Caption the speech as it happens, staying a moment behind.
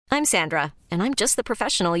I'm Sandra, and I'm just the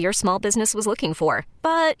professional your small business was looking for.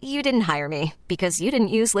 But you didn't hire me because you didn't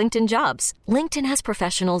use LinkedIn Jobs. LinkedIn has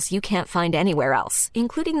professionals you can't find anywhere else,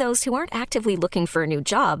 including those who aren't actively looking for a new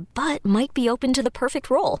job, but might be open to the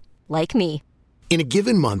perfect role, like me. In a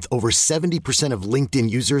given month, over 70% of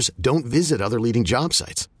LinkedIn users don't visit other leading job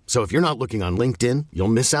sites. So if you're not looking on LinkedIn, you'll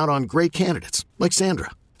miss out on great candidates like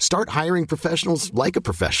Sandra. Start hiring professionals like a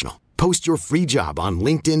professional. Post your free job on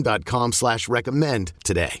linkedin.com/recommend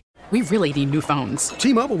today. We really need new phones.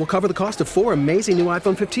 T-Mobile will cover the cost of 4 amazing new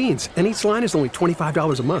iPhone 15s, and each line is only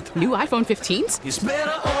 $25 a month. New iPhone 15s? It's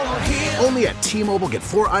better over here. Only at T-Mobile, get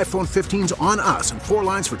 4 iPhone 15s on us and 4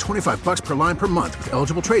 lines for $25 per line per month with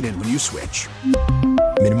eligible trade-in when you switch.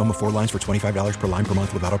 Minimum of 4 lines for $25 per line per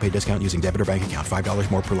month with autopay discount using debit or bank account.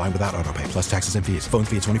 $5 more per line without autopay, plus taxes and fees. Phone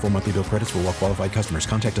fee at 24 monthly bill credits for well-qualified customers.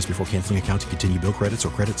 Contact us before canceling account to continue bill credits or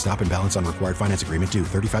credit stop and balance on required finance agreement due.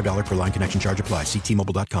 $35 per line connection charge applies. See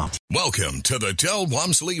T-Mobile.com. Welcome to the Del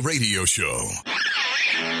Walmsley Radio Show.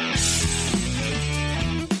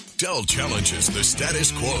 Del challenges the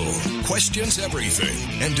status quo, questions everything,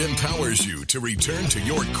 and empowers you to return to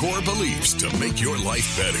your core beliefs to make your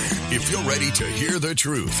life better. If you're ready to hear the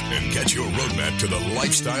truth and get your roadmap to the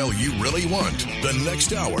lifestyle you really want, the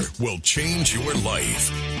next hour will change your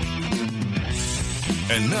life.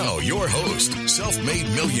 And now your host, self-made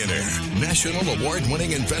millionaire, national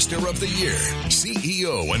award-winning investor of the year,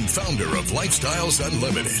 CEO and founder of Lifestyles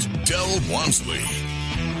Unlimited, Del Walmsley.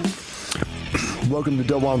 Welcome to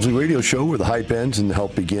Del Walmsley Radio Show, where the hype ends and the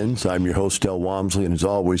help begins. I'm your host, Del Walmsley, and as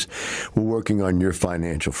always, we're working on your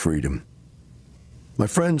financial freedom. My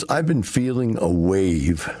friends, I've been feeling a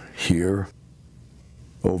wave here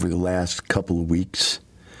over the last couple of weeks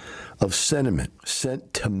of sentiment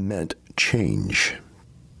change.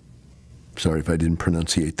 Sorry if I didn't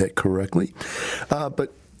pronunciate that correctly.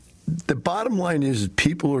 But the bottom line is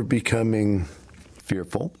people are becoming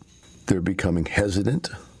fearful. They're becoming hesitant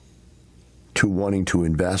to wanting to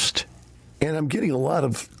invest. And I'm getting a lot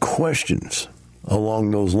of questions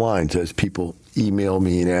along those lines as people email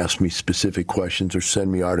me and ask me specific questions or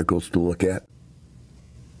send me articles to look at.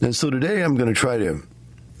 And so today I'm going to try to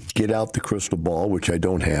get out the crystal ball, which I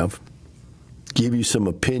don't have, give you some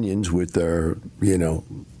opinions with our,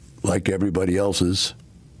 like everybody else's,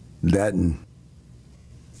 that and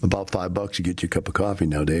about $5 you get you a cup of coffee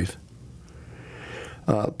nowadays.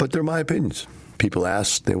 But they're my opinions. People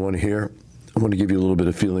ask, they want to hear. I want to give you a little bit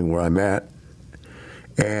of feeling where I'm at.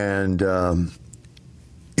 And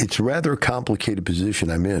it's a rather complicated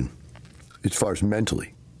position I'm in as far as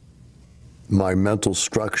mentally. My mental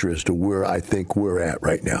structure as to where I think we're at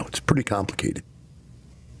right now. It's pretty complicated.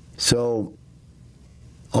 So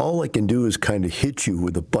all I can do is kind of hit you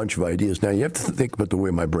with a bunch of ideas. Now, you have to think about the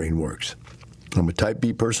way my brain works. I'm a type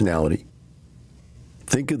B personality.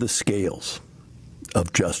 Think of the scales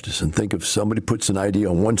of justice and think if somebody puts an idea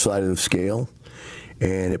on one side of the scale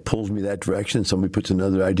and it pulls me that direction, and somebody puts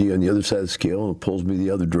another idea on the other side of the scale and it pulls me the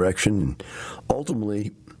other direction, and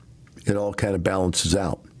ultimately it all kind of balances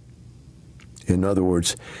out. In other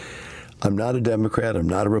words, I'm not a Democrat, I'm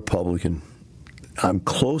not a Republican. I'm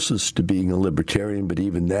closest to being a libertarian, but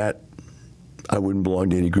even that, I wouldn't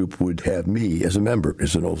belong to any group who would have me as a member,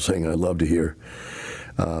 is an old saying I love to hear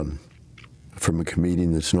from a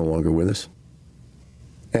comedian that's no longer with us.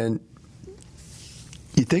 And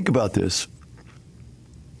you think about this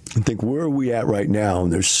and think, where are we at right now?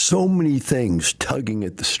 And there's so many things tugging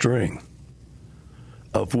at the string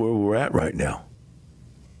of where we're at right now.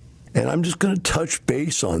 And I'm just going to touch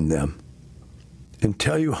base on them and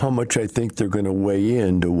tell you how much I think they're going to weigh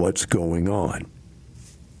into what's going on.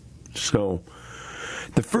 So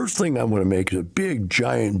the first thing I want to make is a big,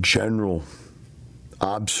 giant, general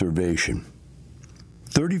observation.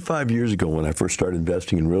 35 years ago, when I first started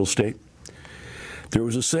investing in real estate, there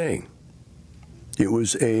was a saying. It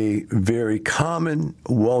was a very common,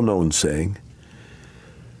 well-known saying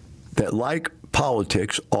that, like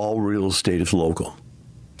politics, all real estate is local.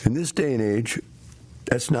 In this day and age,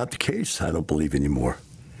 that's not the case, I don't believe anymore.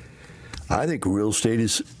 I think real estate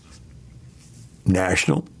is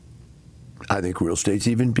national. I think real estate's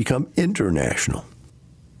even become international.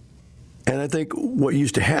 And I think what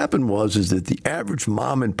used to happen is that the average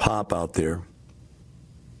mom and pop out there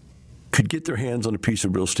could get their hands on a piece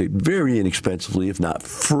of real estate very inexpensively, if not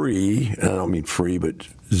free. And I don't mean free, but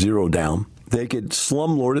zero down. They could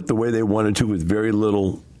slumlord it the way they wanted to with very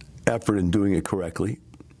little effort in doing it correctly.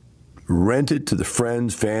 Rent it to the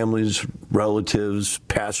friends, families, relatives,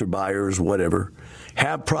 passerbyers, whatever.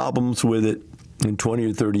 Have problems with it, and 20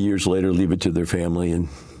 or 30 years later, leave it to their family, and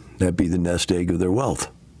that'd be the nest egg of their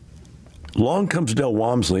wealth. Along comes Del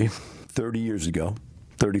Walmsley 30 years ago,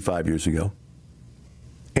 35 years ago.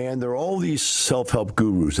 And there are all these self-help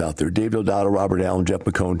gurus out there. Dave Diodato, Robert Allen, Jeff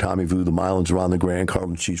McCone, Tommy Vu, the Mylons, Ron LeGrand,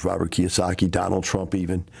 Carlton Sheets, Robert Kiyosaki, Donald Trump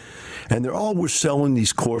even. And they're all were selling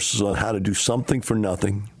these courses on how to do something for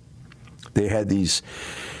nothing. They had these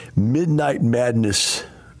Midnight Madness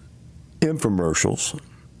infomercials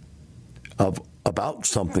about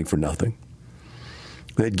something for nothing.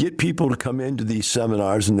 They'd get people to come into these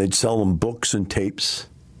seminars and they'd sell them books and tapes.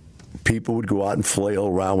 People would go out and flail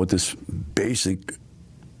around with this basically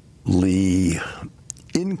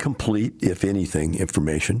incomplete, if anything,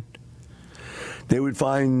 information. They would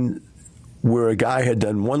find where a guy had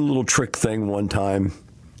done one little trick thing one time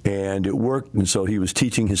and it worked, and so he was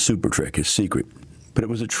teaching his super trick, his secret. But it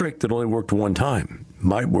was a trick that only worked one time.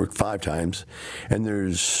 Might work 5 times, and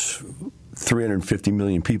there's 350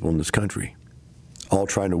 million people in this country all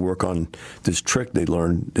trying to work on this trick they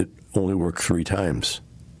learned that only worked 3 times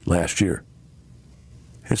last year.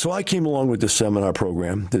 And so I came along with this seminar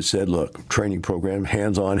program that said, look, training program,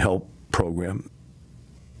 hands-on help program,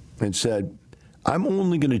 and said, I'm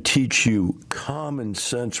only going to teach you common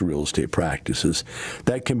sense real estate practices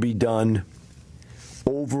that can be done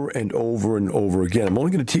over and over and over again. I'm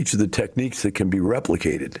only going to teach you the techniques that can be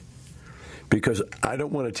replicated, because I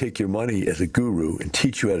don't want to take your money as a guru and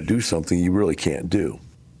teach you how to do something you really can't do.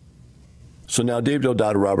 So now Dave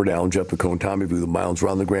Diodato, Robert Allen, Jeff McCone, Tommy Vu, the Mylons,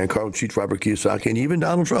 Ron LeGrand, Carlton Sheets, Robert Kiyosaki, and even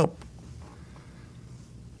Donald Trump,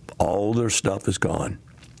 all their stuff is gone.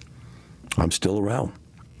 I'm still around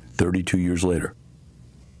 32 years later.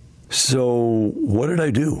 So what did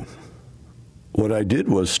I do? What I did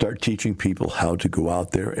was start teaching people how to go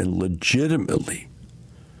out there and legitimately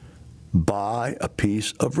buy a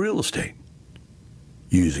piece of real estate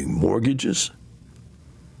using mortgages,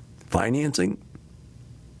 financing,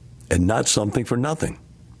 and not something for nothing.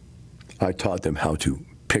 I taught them how to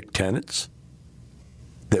pick tenants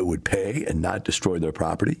that would pay and not destroy their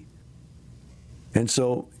property. And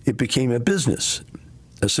so it became a business,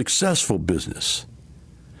 a successful business.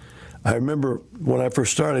 I remember when I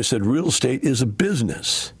first started, I said, real estate is a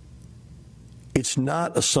business. It's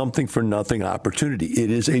not a something-for-nothing opportunity. It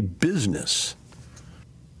is a business.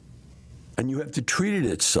 And you have to treat it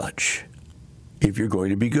as such if you're going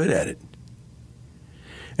to be good at it.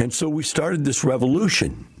 And so we started this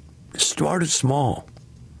revolution. It started small.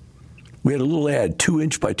 We had a little ad,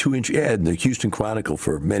 2-inch by 2-inch ad in the Houston Chronicle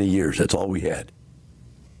for many years. That's all we had.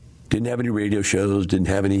 Didn't have any radio shows, didn't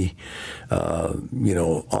have any,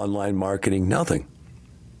 online marketing, nothing.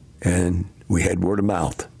 And we had word of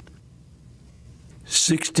mouth.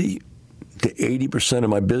 60 to 80% of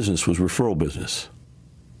my business was referral business.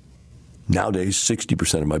 Nowadays,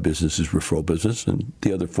 60% of my business is referral business, and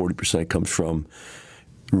the other 40% comes from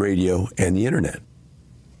radio and the internet.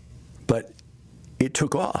 But it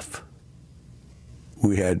took off.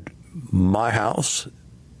 We had my house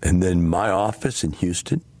and then my office in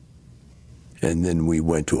Houston. And then we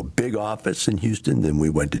went to a big office in Houston. Then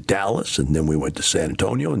we went to Dallas, and then we went to San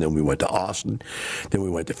Antonio, and then we went to Austin. Then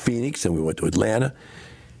we went to Phoenix, and we went to Atlanta.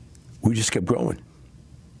 We just kept growing.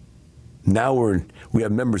 Now we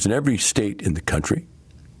have members in every state in the country,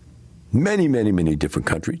 many, many, many different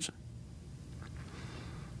countries.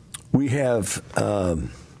 We have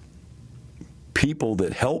people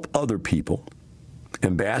that help other people,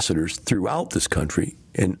 ambassadors throughout this country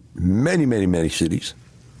in many, many, many cities.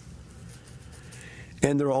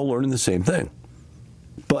 And they're all learning the same thing.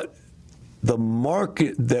 But the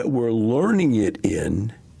market that we're learning it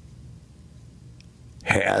in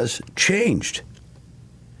has changed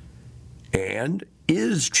and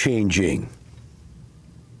is changing.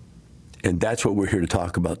 And that's what we're here to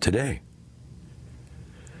talk about today.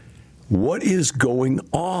 What is going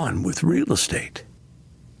on with real estate?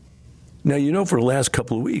 Now, for the last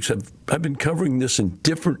couple of weeks, I've been covering this in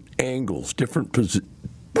different angles, different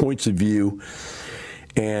points of view,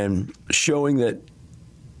 and showing that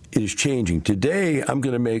it is changing. Today, I'm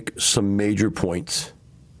going to make some major points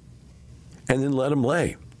and then let them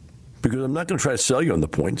lay, because I'm not going to try to sell you on the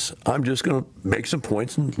points. I'm just going to make some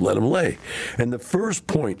points and let them lay. And the first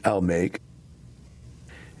point I'll make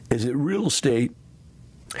is that real estate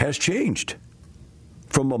has changed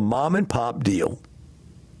from a mom-and-pop deal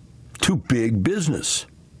to big business.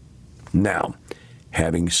 Now,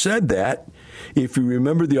 having said that, if you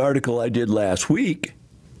remember the article I did last week,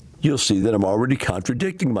 you'll see that I'm already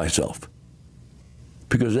contradicting myself.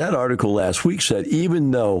 Because that article last week said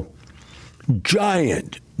even though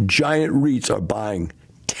giant REITs are buying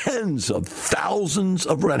tens of thousands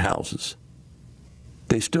of rent houses,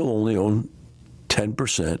 they still only own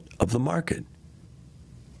 10% of the market.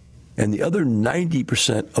 And the other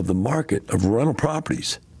 90% of the market of rental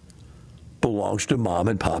properties belongs to mom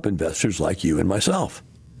and pop investors like you and myself.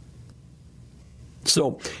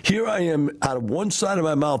 So here I am out of one side of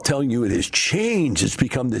my mouth telling you it has changed. It's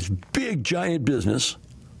become this big, giant business.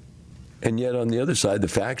 And yet on the other side, the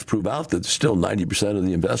facts prove out that still 90% of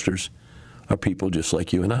the investors are people just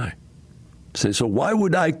like you and I. So why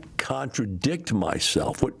would I contradict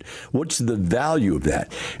myself? What's the value of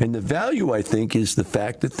that? And the value, I think, is the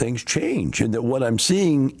fact that things change and that what I'm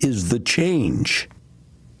seeing is the change.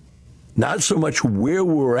 Not so much where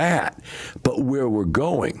we're at, but where we're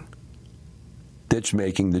going. That's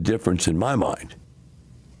making the difference in my mind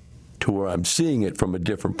to where I'm seeing it from a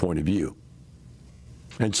different point of view.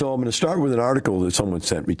 And so I'm going to start with an article that someone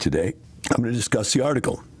sent me today. I'm going to discuss the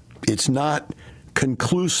article. It's not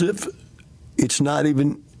conclusive. It's not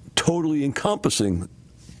even totally encompassing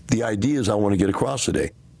the ideas I want to get across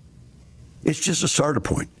today. It's just a starter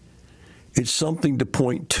point. It's something to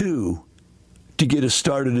point to get us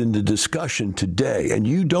started in the discussion today. And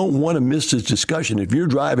you don't want to miss this discussion. If you're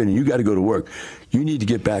driving and you got to go to work, you need to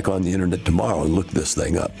get back on the internet tomorrow and look this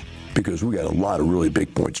thing up because we got a lot of really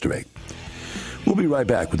big points to make. We'll be right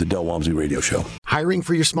back with the Del Walmsley Radio Show. Hiring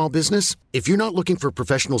for your small business? If you're not looking for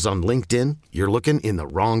professionals on LinkedIn, you're looking in the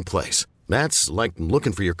wrong place. That's like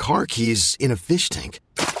looking for your car keys in a fish tank.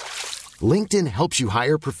 LinkedIn helps you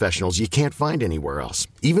hire professionals you can't find anywhere else,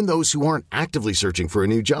 even those who aren't actively searching for a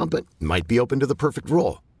new job but might be open to the perfect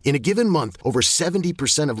role. In a given month, over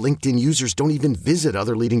 70% of LinkedIn users don't even visit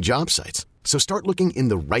other leading job sites. So start looking in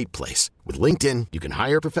the right place. With LinkedIn, you can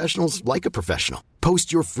hire professionals like a professional.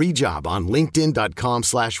 Post your free job on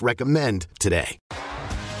linkedin.com/recommend today.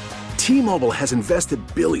 T-Mobile has invested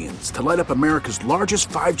billions to light up America's largest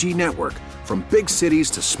 5G network, from big cities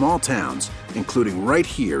to small towns, including right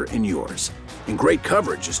here in yours. And great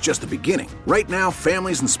coverage is just the beginning. Right now,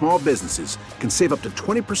 families and small businesses can save up to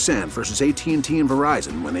 20% versus AT&T and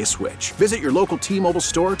Verizon when they switch. Visit your local T-Mobile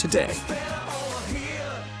store today.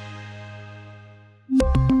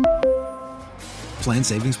 Plan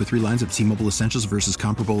savings with 3 lines of T-Mobile Essentials versus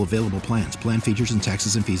comparable available plans. Plan features and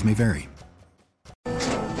taxes and fees may vary.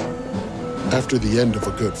 After the end of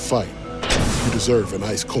a good fight, you deserve an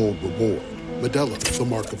ice-cold reward. Modelo is the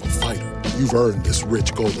mark of a fighter. You've earned this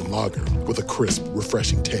rich golden lager with a crisp,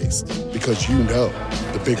 refreshing taste. Because you know,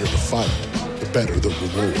 the bigger the fight, the better the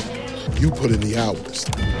reward. You put in the hours,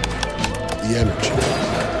 the energy,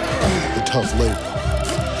 the tough labor.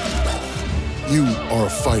 You are a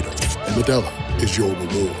fighter, and Modelo is your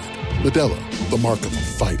reward. Modelo, the mark of a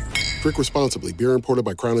fighter. Drink responsibly. Beer imported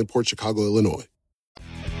by Crown Imports, Chicago, Illinois.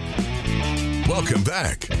 Welcome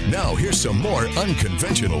back. Now here's some more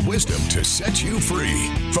unconventional wisdom to set you free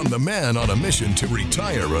from the man on a mission to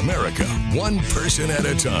retire America, one person at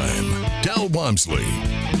a time, Del Walmsley.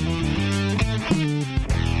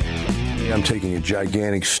 I'm taking a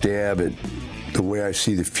gigantic stab at the way I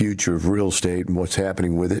see the future of real estate and what's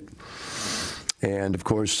happening with it. And, of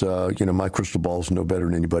course, my crystal ball is no better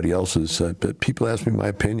than anybody else's, but people ask me my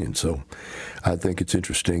opinion. So I think it's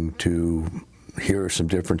interesting to hear some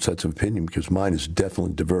different sets of opinion because mine is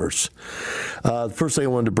definitely diverse. The first thing I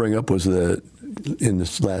wanted to bring up was in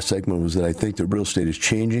this last segment was that I think that real estate is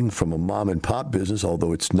changing from a mom and pop business,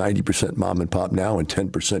 although it's 90% mom and pop now and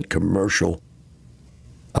 10% commercial,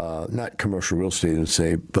 not commercial real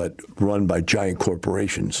estate, but run by giant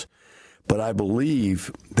corporations. But I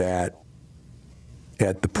believe that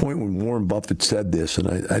at the point when Warren Buffett said this, and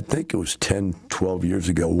I think it was 10, 12 years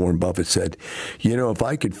ago, Warren Buffett said, if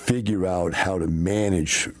I could figure out how to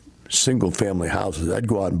manage single-family houses, I'd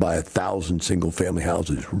go out and buy 1,000 single-family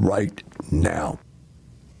houses right now.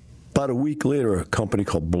 About a week later, a company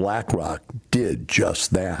called BlackRock did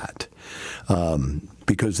just that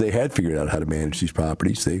because they had figured out how to manage these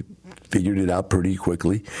properties. They figured it out pretty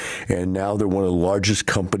quickly, and now they're one of the largest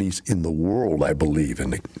companies in the world, I believe.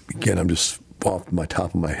 And again, I'm just off my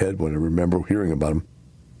top of my head when I remember hearing about them.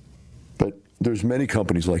 But there's many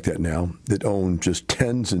companies like that now that own just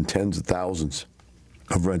tens and tens of thousands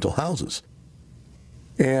of rental houses.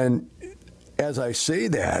 And as I say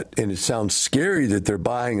that, and it sounds scary that they're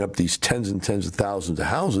buying up these tens and tens of thousands of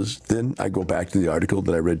houses, then I go back to the article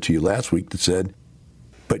that I read to you last week that said,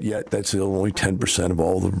 but yet that's still only 10% of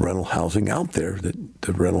all the rental housing out there. That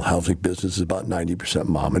the rental housing business is about 90%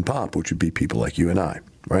 mom and pop, which would be people like you and I,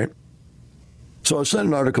 right? So I sent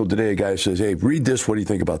an article today. A guy says, hey, read this. What do you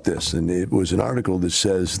think about this? And it was an article that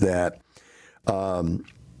says that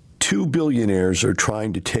 2 billionaires are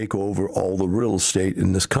trying to take over all the real estate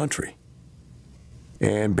in this country.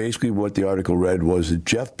 And basically what the article read was that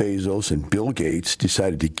Jeff Bezos and Bill Gates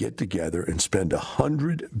decided to get together and spend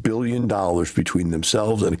 $100 billion between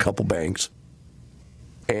themselves and a couple banks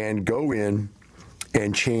and go in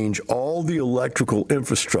and change all the electrical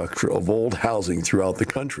infrastructure of old housing throughout the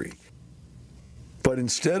country. But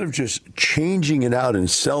instead of just changing it out and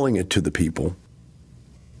selling it to the people,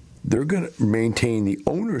 they're going to maintain the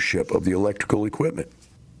ownership of the electrical equipment.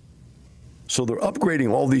 So they're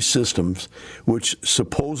upgrading all these systems, which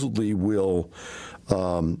supposedly will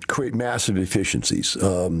create massive efficiencies.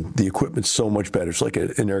 The equipment's so much better. It's like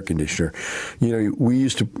an air conditioner. You know, we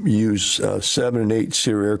used to use 7 and 8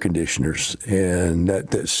 SEER air conditioners, and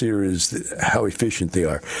that SEER is how efficient they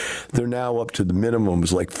are. They're now up to the minimum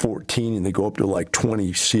is like 14, and they go up to like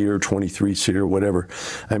 20 SEER, 23 SEER, whatever.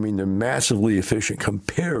 I mean, they're massively efficient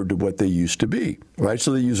compared to what they used to be, right?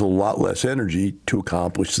 So they use a lot less energy to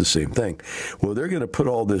accomplish the same thing. Well, they're going to put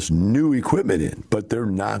all this new equipment in, but they're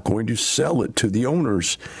not going to sell it to the owners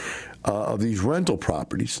of these rental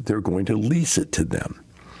properties. They're going to lease it to them.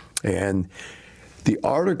 And the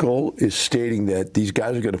article is stating that these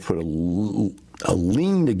guys are going to put a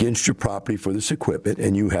lien against your property for this equipment,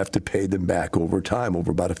 and you have to pay them back over time,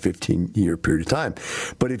 over about a 15-year period of time.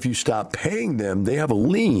 But if you stop paying them, they have a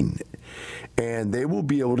lien, and they will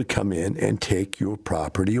be able to come in and take your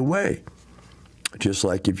property away. Just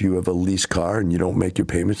like if you have a lease car and you don't make your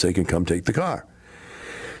payments, they can come take the car.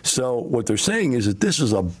 So what they're saying is that this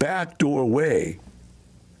is a backdoor way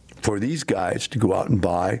for these guys to go out and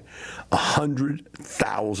buy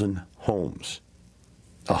 100,000 homes,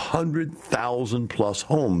 100,000 plus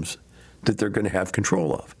homes that they're going to have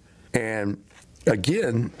control of. And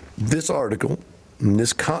again, this article and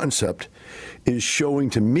this concept is showing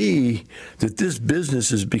to me that this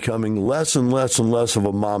business is becoming less and less and less of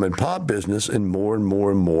a mom and pop business and more and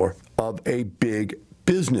more of a big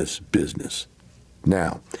business.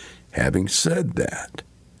 Now, having said that,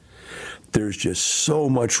 there's just so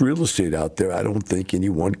much real estate out there, I don't think any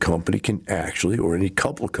one company can actually, or any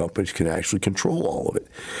couple of companies can actually control all of it.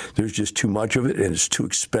 There's just too much of it, and it's too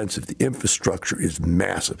expensive. The infrastructure is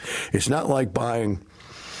massive. It's not like buying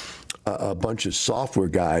a bunch of software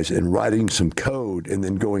guys and writing some code and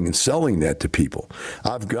then going and selling that to people.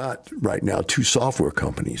 I've got right now 2 software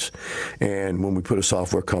companies, and when we put a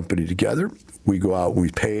software company together, we go out, we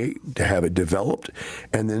pay to have it developed,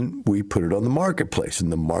 and then we put it on the marketplace,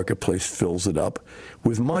 and the marketplace fills it up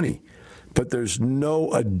with money. But there's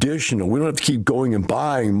no additional. We don't have to keep going and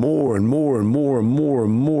buying more and more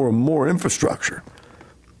infrastructure.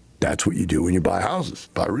 That's what you do when you buy houses,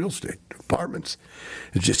 buy real estate, apartments.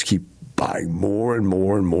 You just keep buying more and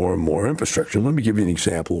more infrastructure. Let me give you an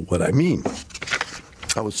example of what I mean.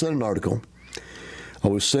 I was sent an article. I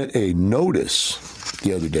was sent a notice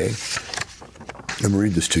the other day. Let me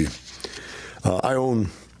read this to you. I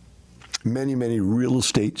own many real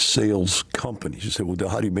estate sales companies. You say, well,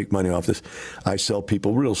 how do you make money off this? I sell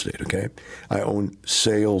people real estate, okay? I own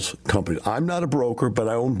sales companies. I'm not a broker, but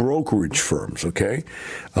I own brokerage firms, okay?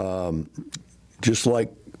 Just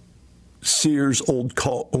like Sears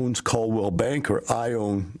owns Coldwell Banker, I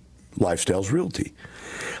own Lifestyles Realty.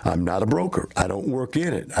 I'm not a broker. I don't work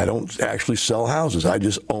in it. I don't actually sell houses. I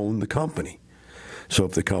just own the company. So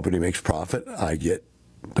if the company makes profit, I get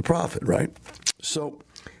the profit, right? So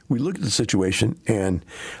we look at the situation, and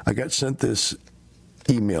I got sent this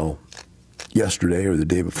email yesterday or the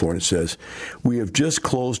day before, and it says, we have just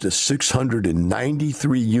closed a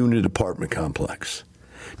 693-unit apartment complex.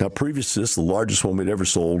 Now, previous to this, the largest one we'd ever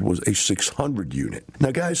sold was a 600-unit.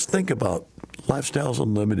 Now, guys, think about Lifestyles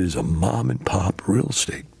Unlimited is a mom-and-pop real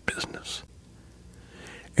estate business.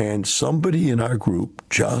 And somebody in our group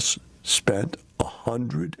just spent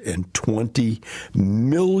 $120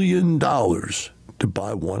 million to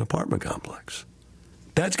buy one apartment complex.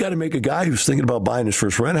 That's got to make a guy who's thinking about buying his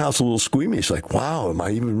first rent house a little squeamish, like, wow, am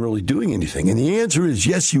I even really doing anything? And the answer is,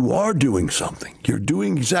 yes, you are doing something. You're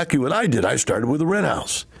doing exactly what I did. I started with a rent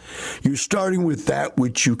house. You're starting with that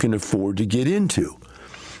which you can afford to get into.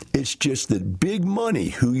 It's just that big money,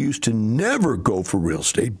 who used to never go for real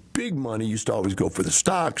estate, big money used to always go for the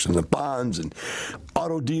stocks and the bonds and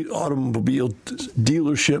automobile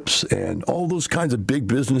dealerships and all those kinds of big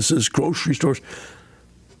businesses, grocery stores.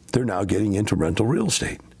 They're now getting into rental real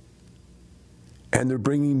estate. And they're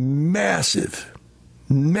bringing massive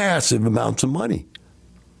amounts of money.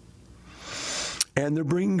 And they're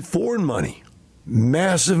bringing foreign money,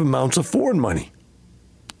 massive amounts of foreign money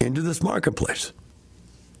into this marketplace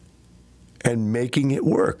and making it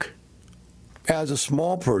work. As a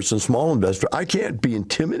small person, small investor, I can't be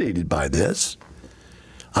intimidated by this.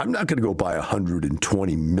 I'm not going to go buy a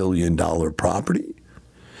 $120 million property.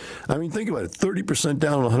 I mean, think about it. 30%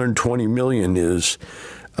 down on $120 million is,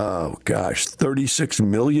 $36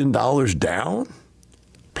 million down,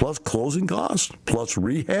 plus closing costs, plus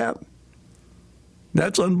rehab.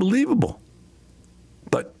 That's unbelievable.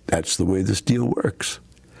 That's the way this deal works.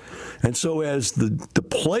 And so as the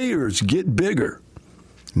players get bigger,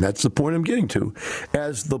 and that's the point I'm getting to,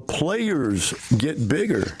 as the players get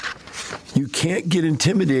bigger, you can't get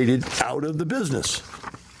intimidated out of the business.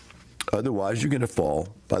 Otherwise, you're going to fall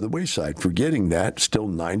by the wayside, forgetting that still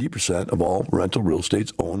 90% of all rental real estate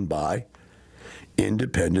is owned by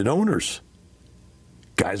independent owners,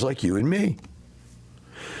 guys like you and me.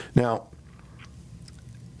 Now,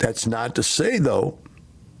 that's not to say, though,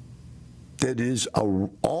 that is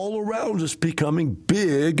all around us becoming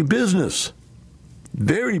big business,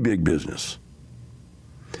 very big business.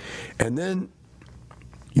 And then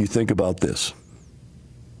you think about this.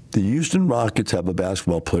 The Houston Rockets have a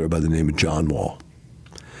basketball player by the name of John Wall.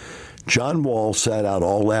 John Wall sat out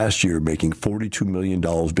all last year making $42 million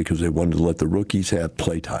because they wanted to let the rookies have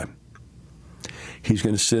playtime. He's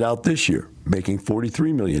going to sit out this year making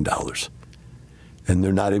 $43 million. And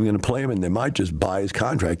they're not even going to play him, and they might just buy his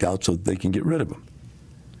contract out so that they can get rid of him.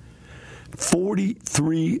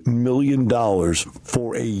 $43 million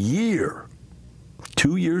for a year,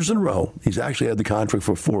 2 years in a row. He's actually had the contract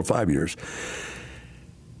for 4 or 5 years.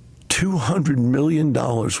 $200 million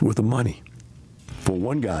worth of money for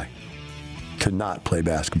one guy to not play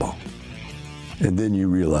basketball. And then you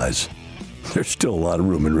realize there's still a lot of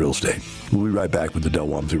room in real estate. We'll be right back with the Del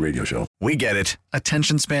Walmsley Radio Show. We get it.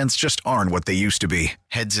 Attention spans just aren't what they used to be.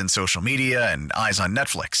 Heads in social media and eyes on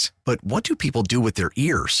Netflix. But what do people do with their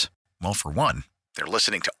ears? Well, for one, they're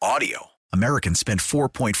listening to audio. Americans spend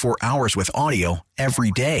 4.4 hours with audio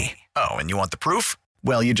every day. Oh, and you want the proof?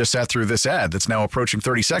 Well, you just sat through this ad that's now approaching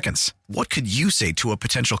 30 seconds. What could you say to a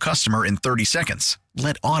potential customer in 30 seconds?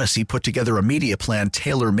 Let Odyssey put together a media plan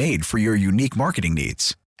tailor-made for your unique marketing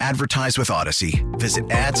needs. Advertise with Odyssey. Visit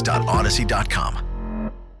ads.odyssey.com.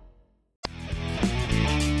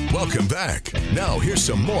 Welcome back. Now here's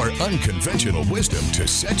some more unconventional wisdom to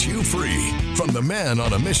set you free from the man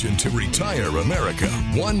on a mission to retire America,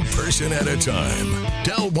 one person at a time,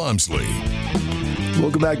 Del Walmsley.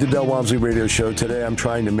 Welcome back to Del Walmsley Radio Show. Today I'm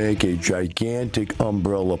trying to make a gigantic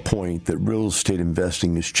umbrella point that real estate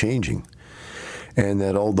investing is changing. And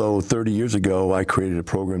that although 30 years ago I created a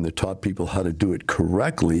program that taught people how to do it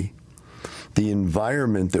correctly, the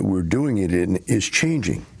environment that we're doing it in is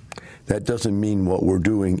changing. That doesn't mean what we're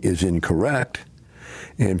doing is incorrect.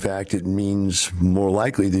 In fact, it means more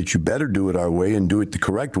likely that you better do it our way and do it the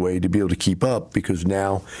correct way to be able to keep up, because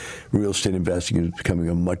now real estate investing is becoming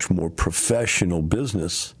a much more professional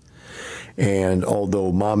business. And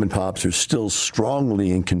although mom and pops are still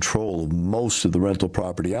strongly in control of most of the rental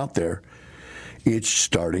property out there, it's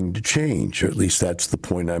starting to change, or at least that's the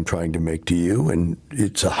point I'm trying to make to you. And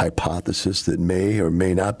it's a hypothesis that may or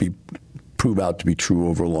may not prove out to be true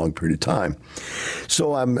over a long period of time.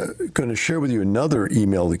 So I'm going to share with you another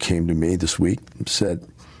email that came to me this week. It said,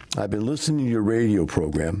 I've been listening to your radio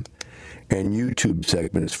program and YouTube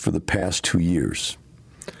segments for the past 2 years.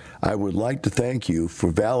 I would like to thank you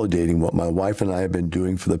for validating what my wife and I have been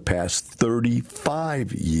doing for the past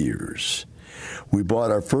 35 years. We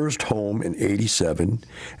bought our first home in '87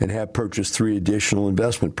 and have purchased 3 additional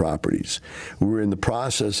investment properties. We're in the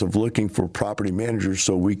process of looking for property managers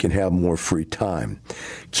so we can have more free time.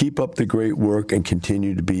 Keep up the great work and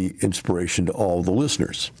continue to be inspiration to all the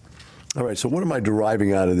listeners. All right, so what am I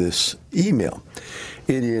deriving out of this email?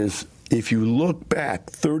 It is, if you look back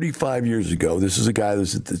 35 years ago, this is a guy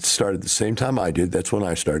that started at the same time I did. That's when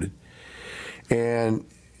I started. And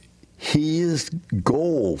his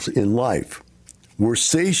goals in life were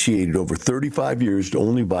satiated over 35 years to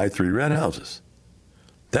only buy 3 rent houses.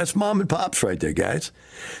 That's mom and pops right there, guys.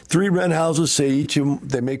 3 rent houses, say each of them,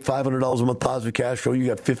 they make $500 a month positive cash flow. You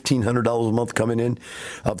got $1,500 a month coming in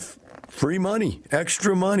of free money,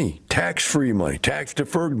 extra money, tax-free money,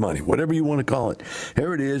 tax-deferred money, whatever you want to call it.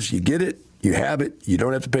 Here it is. You get it. You have it. You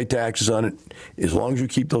don't have to pay taxes on it. As long as you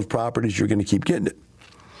keep those properties, you're going to keep getting it.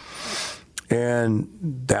 And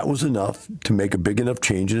that was enough to make a big enough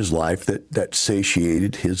change in his life that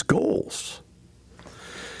satiated his goals.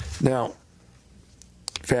 Now,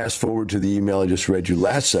 fast forward to the email I just read you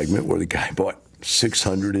last segment where the guy bought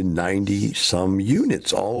 690 some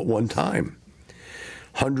units all at one time.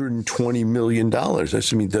 $120 million.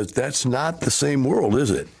 That's not the same world,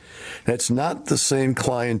 is it? That's not the same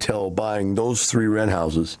clientele buying those 3 rent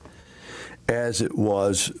houses as it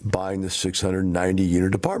was buying the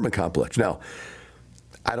 690-unit apartment complex. Now,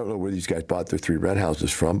 I don't know where these guys bought their 3 rent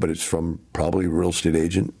houses from, but it's from probably a real estate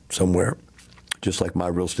agent somewhere, just like my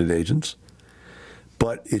real estate agents.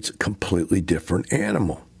 But it's a completely different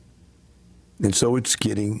animal. And so it's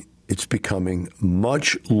becoming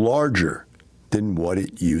much larger than what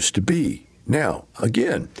it used to be. Now,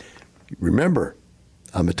 again, remember,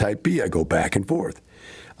 I'm a type B. I go back and forth.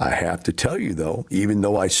 I have to tell you, though, even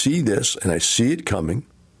though I see this and I see it coming,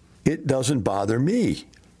 it doesn't bother me.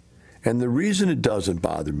 And the reason it doesn't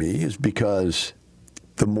bother me is because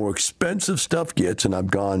the more expensive stuff gets, and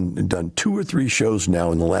I've gone and done 2 or 3 shows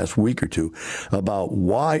now in the last week or two about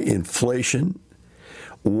why inflation,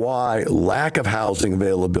 why lack of housing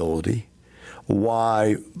availability,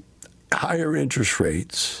 why higher interest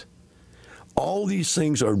rates, all these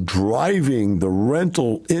things are driving the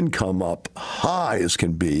rental income up high as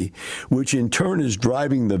can be, which in turn is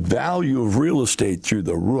driving the value of real estate through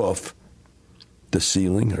the roof, the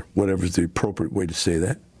ceiling, or whatever is the appropriate way to say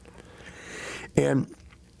that. And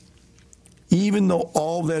even though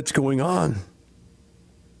all that's going on,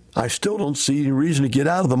 I still don't see any reason to get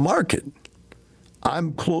out of the market.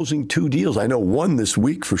 I'm closing 2 deals. I know one this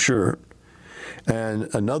week for sure,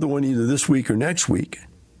 and another one either this week or next week.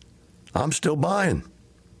 I'm still buying.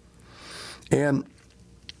 And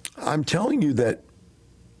I'm telling you that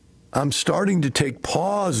I'm starting to take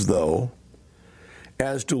pause, though,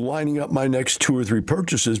 as to lining up my next 2 or 3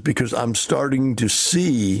 purchases, because I'm starting to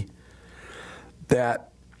see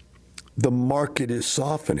that the market is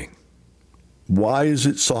softening. Why is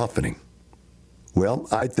it softening? Well,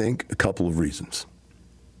 I think a couple of reasons.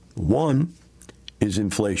 One is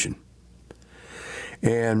inflation.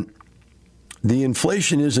 And the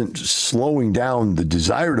inflation isn't slowing down the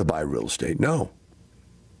desire to buy real estate. No.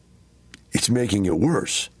 It's making it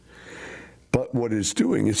worse. But what it's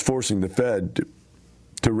doing is forcing the Fed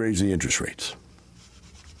to raise the interest rates.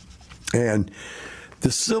 And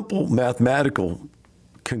the simple mathematical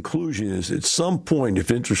conclusion is at some point,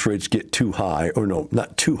 if interest rates get too high, or no,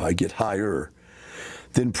 not too high, get higher,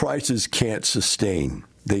 then prices can't sustain.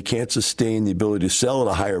 They can't sustain the ability to sell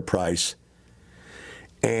at a higher price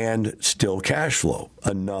and still cash flow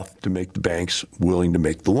enough to make the banks willing to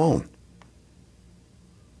make the loan.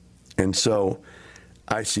 And so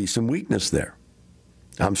I see some weakness there.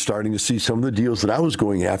 I'm starting to see some of the deals that I was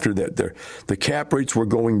going after that the cap rates were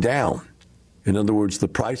going down. In other words, the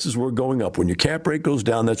prices were going up. When your cap rate goes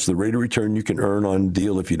down, that's the rate of return you can earn on a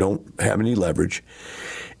deal if you don't have any leverage.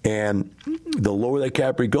 And the lower that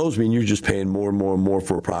cap rate goes, I mean, you're just paying more and more and more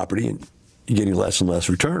for a property, and you're getting less and less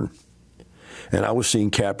return. And I was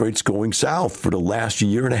seeing cap rates going south for the last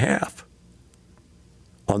year and a half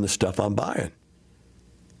on the stuff I'm buying.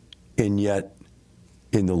 And yet,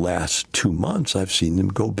 in the last 2 months, I've seen them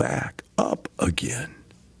go back up again,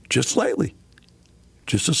 just slightly,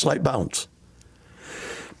 just a slight bounce.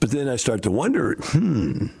 But then I start to wonder,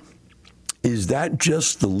 is that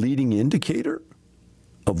just the leading indicator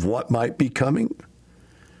of what might be coming?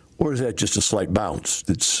 Or is that just a slight bounce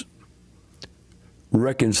that's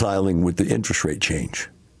reconciling with the interest rate change?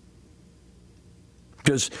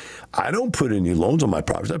 Because I don't put any loans on my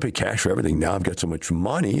properties. I pay cash for everything now. I've got so much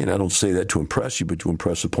money, and I don't say that to impress you, but to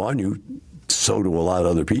impress upon you. So do a lot of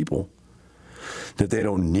other people, that they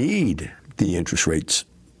don't need the interest rates.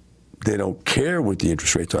 They don't care what the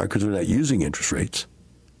interest rates are because they're not using interest rates.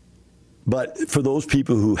 But for those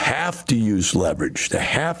people who have to use leverage, they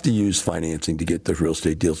have to use financing to get their real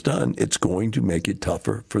estate deals done, it's going to make it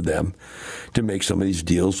tougher for them to make some of these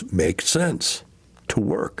deals make sense, to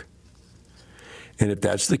work. And if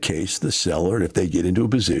that's the case, the seller, if they get into a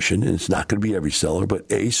position, and it's not going to be every seller,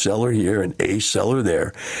 but a seller here and a seller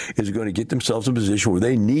there, is going to get themselves in a position where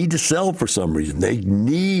they need to sell for some reason. They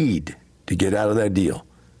need to get out of that deal.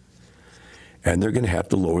 And they're going to have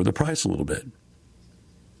to lower the price a little bit.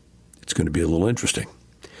 It's going to be a little interesting.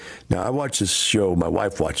 Now, I watch this show. My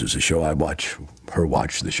wife watches the show. I watch her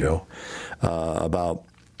watch the show about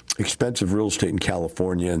expensive real estate in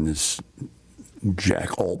California, and this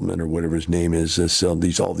Jack Altman or whatever his name is, all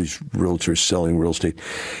these realtors selling real estate.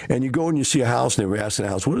 And you go and you see a house, and they were asking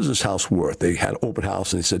the house, what is this house worth? They had an open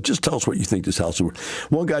house, and they said, just tell us what you think this house is worth.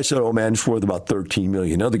 One guy said, oh, man, it's worth about $13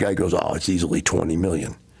 million. Another guy goes, oh, it's easily $20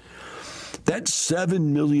 million. That $7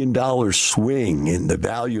 million swing in the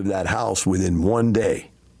value of that house within one day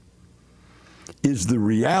is the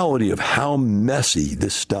reality of how messy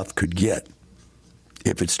this stuff could get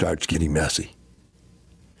if it starts getting messy.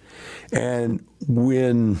 And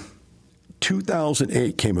when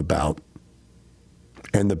 2008 came about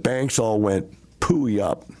and the banks all went pooey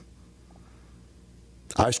up,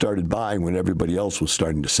 I started buying when everybody else was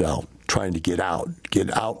starting to sell, trying to get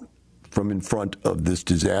out from in front of this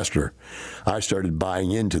disaster. I started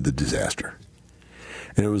buying into the disaster.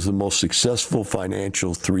 And it was the most successful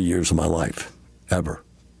financial 3 years of my life, ever.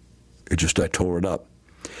 I tore it up.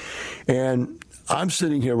 And I'm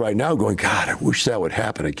sitting here right now going, God, I wish that would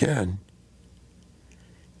happen again.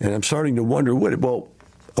 And I'm starting to wonder,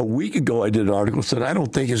 A week ago, I did an article that said, I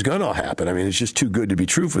don't think it's going to happen. I mean, it's just too good to be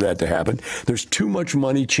true for that to happen. There's too much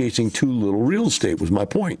money chasing too little real estate was my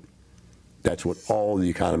point. That's what all the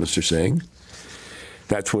economists are saying.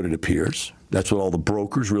 That's what it appears. That's what all the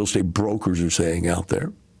brokers, real estate brokers, are saying out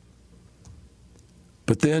there.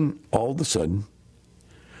 But then, all of a sudden,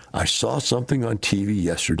 I saw something on TV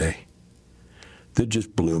yesterday that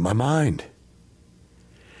just blew my mind.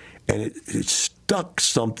 And it stuck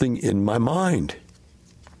something in my mind.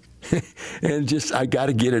 And just, I got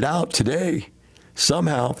to get it out today,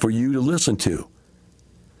 somehow, for you to listen to.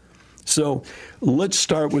 So let's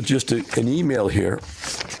start with just an email here,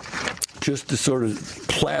 just to sort of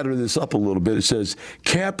platter this up a little bit. It says,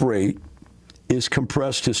 cap rate is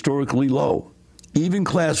compressed historically low. Even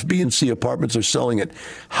Class B and C apartments are selling at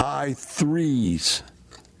high threes.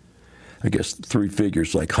 I guess three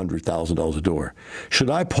figures, like $100,000 a door. Should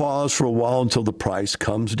I pause for a while until the price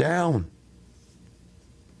comes down?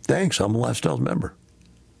 Thanks, I'm a Lifestyles member.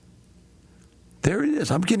 There it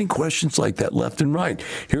is. I'm getting questions like that left and right.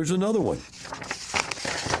 Here's another one.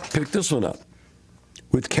 Pick this one up.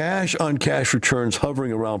 With cash-on-cash returns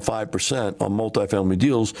hovering around 5% on multifamily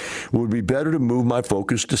deals, it would be better to move my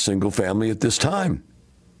focus to single-family at this time.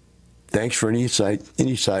 Thanks for any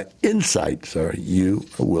insight you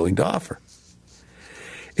are willing to offer.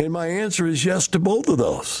 And my answer is yes to both of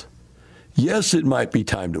those. Yes, it might be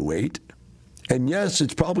time to wait. And yes,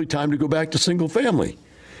 it's probably time to go back to single-family.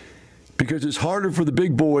 Because it's harder for the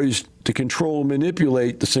big boys to control and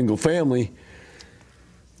manipulate the single-family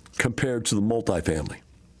compared to the multifamily.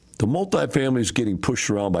 The multifamily is getting pushed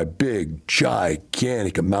around by big,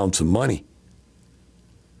 gigantic amounts of money.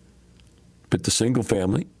 But the single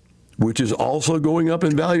family, which is also going up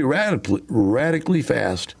in value radically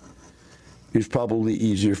fast, is probably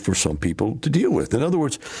easier for some people to deal with. In other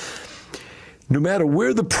words, no matter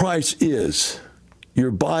where the price is,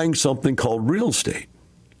 you're buying something called real estate.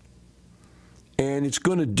 And it's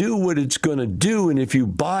going to do what it's going to do. And if you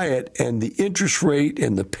buy it and the interest rate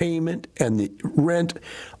and the payment and the rent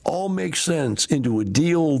all make sense into a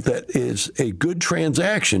deal that is a good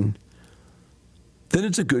transaction, then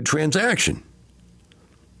it's a good transaction.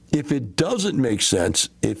 If it doesn't make sense,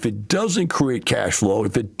 if it doesn't create cash flow,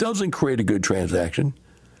 if it doesn't create a good transaction,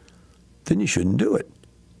 then you shouldn't do it.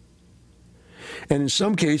 And in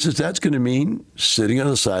some cases, that's going to mean sitting on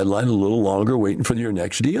the sideline a little longer waiting for your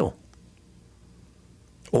next deal.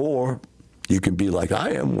 Or you can be like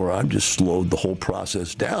I am, where I've just slowed the whole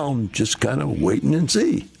process down, just kind of waiting and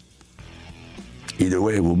see. Either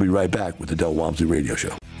way, we'll be right back with the Del Walmsley Radio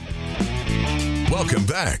Show. Welcome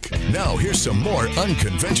back. Now here's some more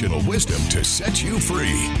unconventional wisdom to set you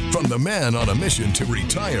free from the man on a mission to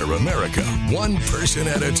retire America, one person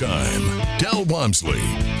at a time, Del Walmsley.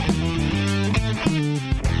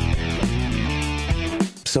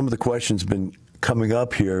 Some of the questions have been coming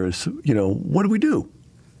up here is, what do we do?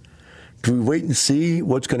 Do we wait and see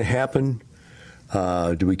what's going to happen?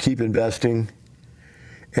 Do we keep investing?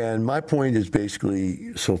 And my point is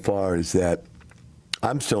basically so far is that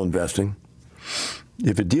I'm still investing.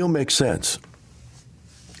 If a deal makes sense,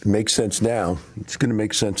 it makes sense now, it's going to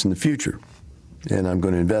make sense in the future, and I'm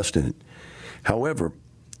going to invest in it. However,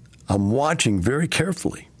 I'm watching very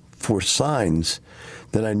carefully for signs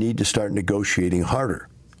that I need to start negotiating harder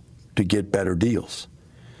to get better deals,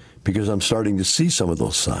 because I'm starting to see some of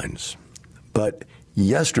those signs. But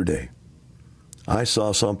yesterday, I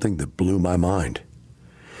saw something that blew my mind.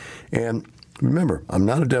 And remember, I'm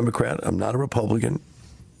not a Democrat, I'm not a Republican,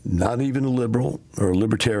 not even a liberal or a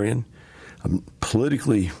libertarian. I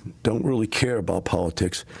politically don't really care about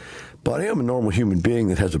politics, but I am a normal human being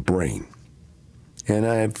that has a brain. And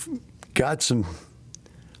I've got some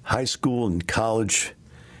high school and college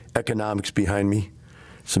economics behind me,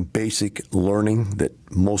 some basic learning that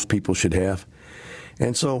most people should have.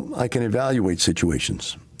 And so I can evaluate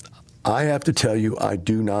situations. I have to tell you, I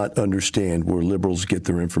do not understand where liberals get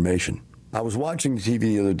their information. I was watching TV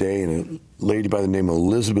the other day, and a lady by the name of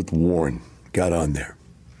Elizabeth Warren got on there.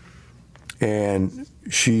 And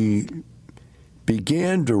she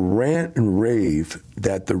began to rant and rave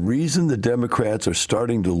that the reason the Democrats are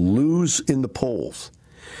starting to lose in the polls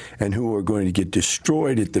and who are going to get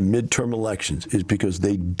destroyed at the midterm elections is because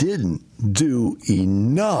they didn't do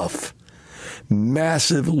enough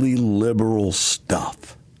massively liberal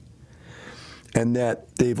stuff. And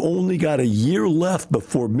that they've only got a year left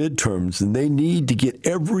before midterms, and they need to get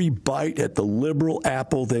every bite at the liberal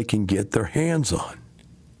apple they can get their hands on.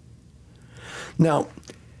 Now,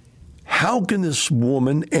 how can this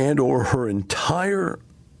woman and or her entire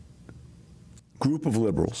group of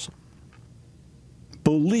liberals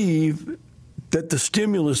believe that the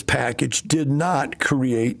stimulus package did not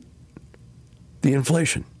create the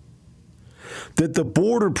inflation, that the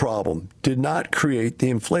border problem did not create the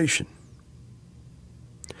inflation,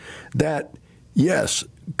 that, yes,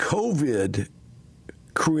 COVID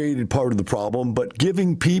created part of the problem, but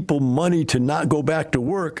giving people money to not go back to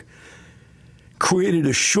work created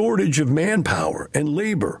a shortage of manpower and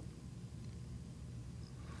labor.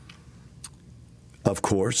 Of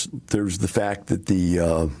course, there's the fact that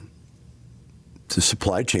the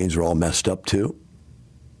supply chains are all messed up too.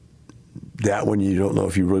 That one you don't know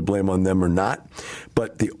if you really blame on them or not.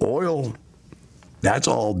 But the oil, that's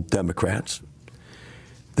all Democrats.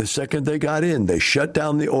 The second they got in, they shut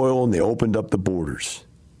down the oil and they opened up the borders,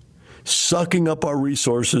 sucking up our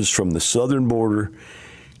resources from the southern border,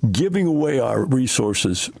 giving away our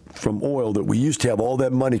resources from oil that we used to have all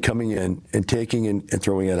that money coming in and taking and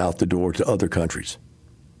throwing it out the door to other countries.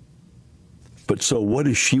 But so what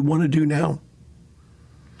does she want to do now?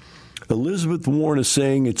 Elizabeth Warren is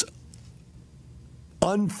saying it's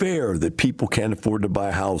unfair that people can't afford to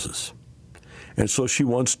buy houses. And so she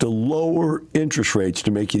wants to lower interest rates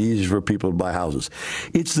to make it easier for people to buy houses.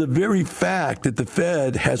 It's the very fact that the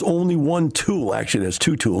Fed has only one tool, actually it has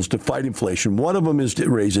two tools, to fight inflation. One of them is to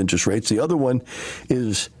raise interest rates. The other one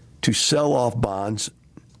is to sell off bonds,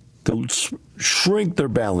 to shrink their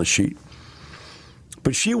balance sheet.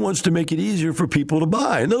 But she wants to make it easier for people to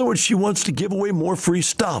buy. In other words, she wants to give away more free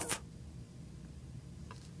stuff.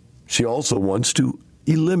 She also wants to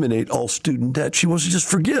eliminate all student debt. She wants to just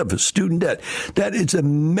forgive student debt. That is a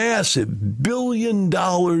massive $1 billion,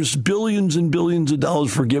 billions and billions of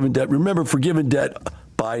dollars forgiven debt. Remember, forgiven debt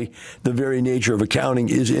by the very nature of accounting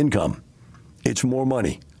is income. It's more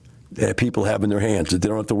money that people have in their hands that they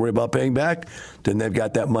don't have to worry about paying back. Then they've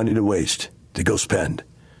got that money to waste, to go spend,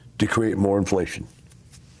 to create more inflation.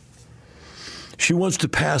 She wants to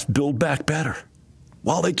pass Build Back Better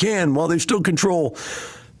while they can, while they still control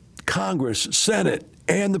Congress, Senate,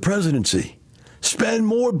 and the presidency. Spend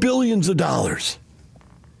more billions of dollars.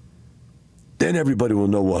 Then everybody will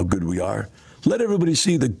know how good we are. Let everybody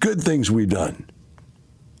see the good things we've done.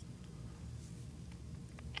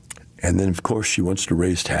 And then, of course, she wants to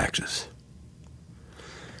raise taxes.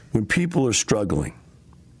 When people are struggling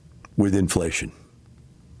with inflation,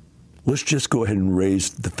 let's just go ahead and raise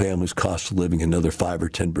the family's cost of living another 5 or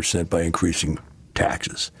 10% by increasing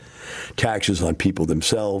taxes. Taxes on people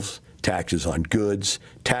themselves, taxes on goods,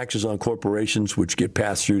 taxes on corporations, which get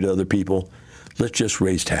passed through to other people. Let's just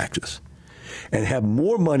raise taxes and have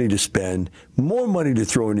more money to spend, more money to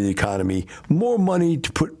throw into the economy, more money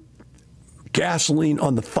to put gasoline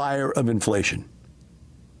on the fire of inflation.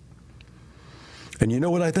 And you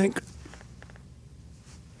know what I think?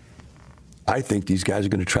 I think these guys are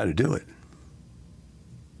going to try to do it.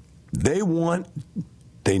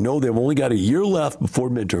 They know they've only got a year left before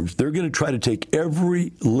midterms. They're going to try to take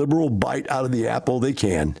every liberal bite out of the apple they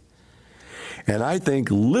can. And I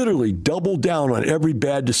think literally double down on every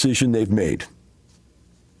bad decision they've made.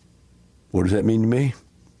 What does that mean to me?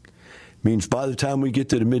 It means by the time we get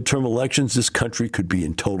to the midterm elections, this country could be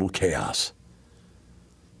in total chaos.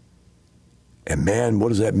 And man, what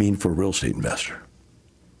does that mean for a real estate investor?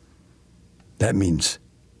 That means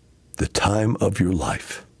the time of your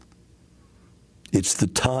life. It's the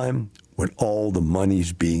time when all the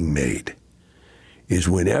money's being made. Is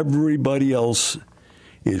when everybody else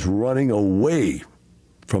is running away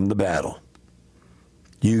from the battle.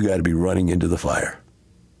 You got to be running into the fire.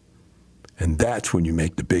 And that's when you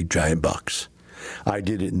make the big giant bucks. I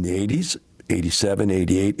did it in the 80s, 87,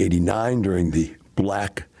 88, 89 during the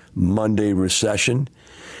Black Monday recession.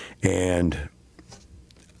 And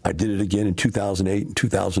I did it again in 2008 and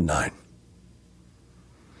 2009.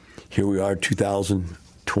 Here we are,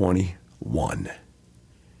 2021.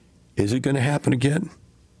 Is it going to happen again?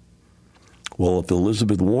 Well, if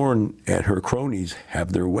Elizabeth Warren and her cronies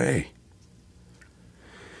have their way,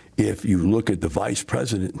 if you look at the vice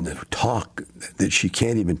president and the talk that she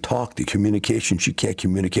can't even talk, the communication she can't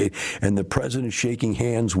communicate, and the president shaking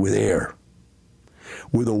hands with air,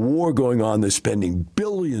 with a war going on that's spending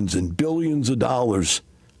billions and billions of dollars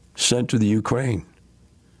sent to the Ukraine,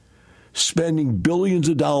 spending billions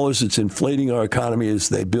of dollars that's inflating our economy as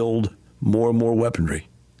they build more and more weaponry.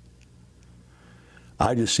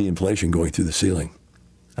 I just see inflation going through the ceiling.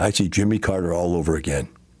 I see Jimmy Carter all over again.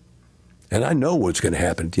 And I know what's going to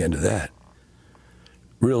happen at the end of that.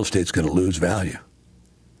 Real estate's going to lose value.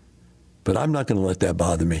 But I'm not going to let that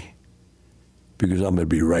bother me because I'm going to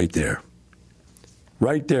be right there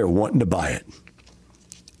wanting to buy it.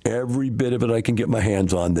 Every bit of it I can get my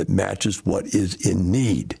hands on that matches what is in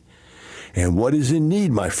need. And what is in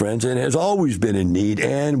need, my friends, and has always been in need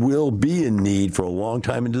and will be in need for a long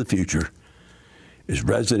time into the future, is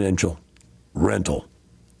residential rental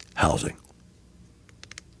housing.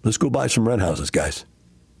 Let's go buy some rent houses, guys.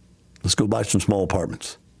 Let's go buy some small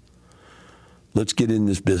apartments. Let's get in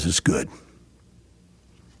this business good,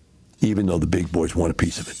 even though the big boys want a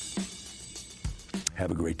piece of it.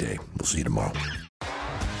 Have a great day. We'll see you tomorrow.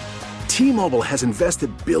 T-Mobile has invested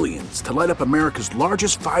billions to light up America's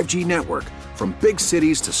largest 5G network, from big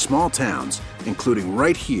cities to small towns, including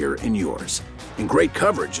right here in yours. And great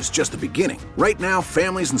coverage is just the beginning. Right now,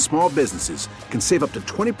 families and small businesses can save up to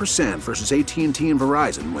 20% versus AT&T and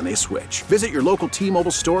Verizon when they switch. Visit your local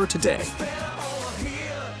T-Mobile store today.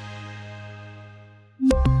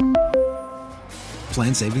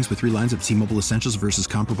 Plan savings with 3 lines of T-Mobile Essentials versus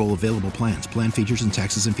comparable available plans. Plan features and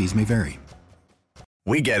taxes and fees may vary.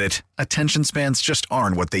 We get it. Attention spans just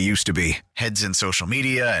aren't what they used to be. Heads in social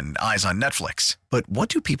media and eyes on Netflix. But what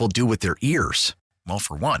do people do with their ears? Well,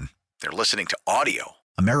 for one, they're listening to audio.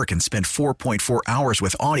 Americans spend 4.4 hours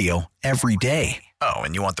with audio every day. Oh,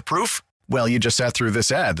 and you want the proof? Well, you just sat through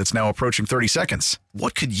this ad that's now approaching 30 seconds.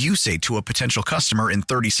 What could you say to a potential customer in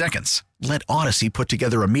 30 seconds? Let Odyssey put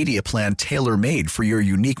together a media plan tailor-made for your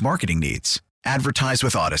unique marketing needs. Advertise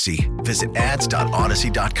with Odyssey. Visit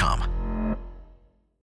ads.odyssey.com.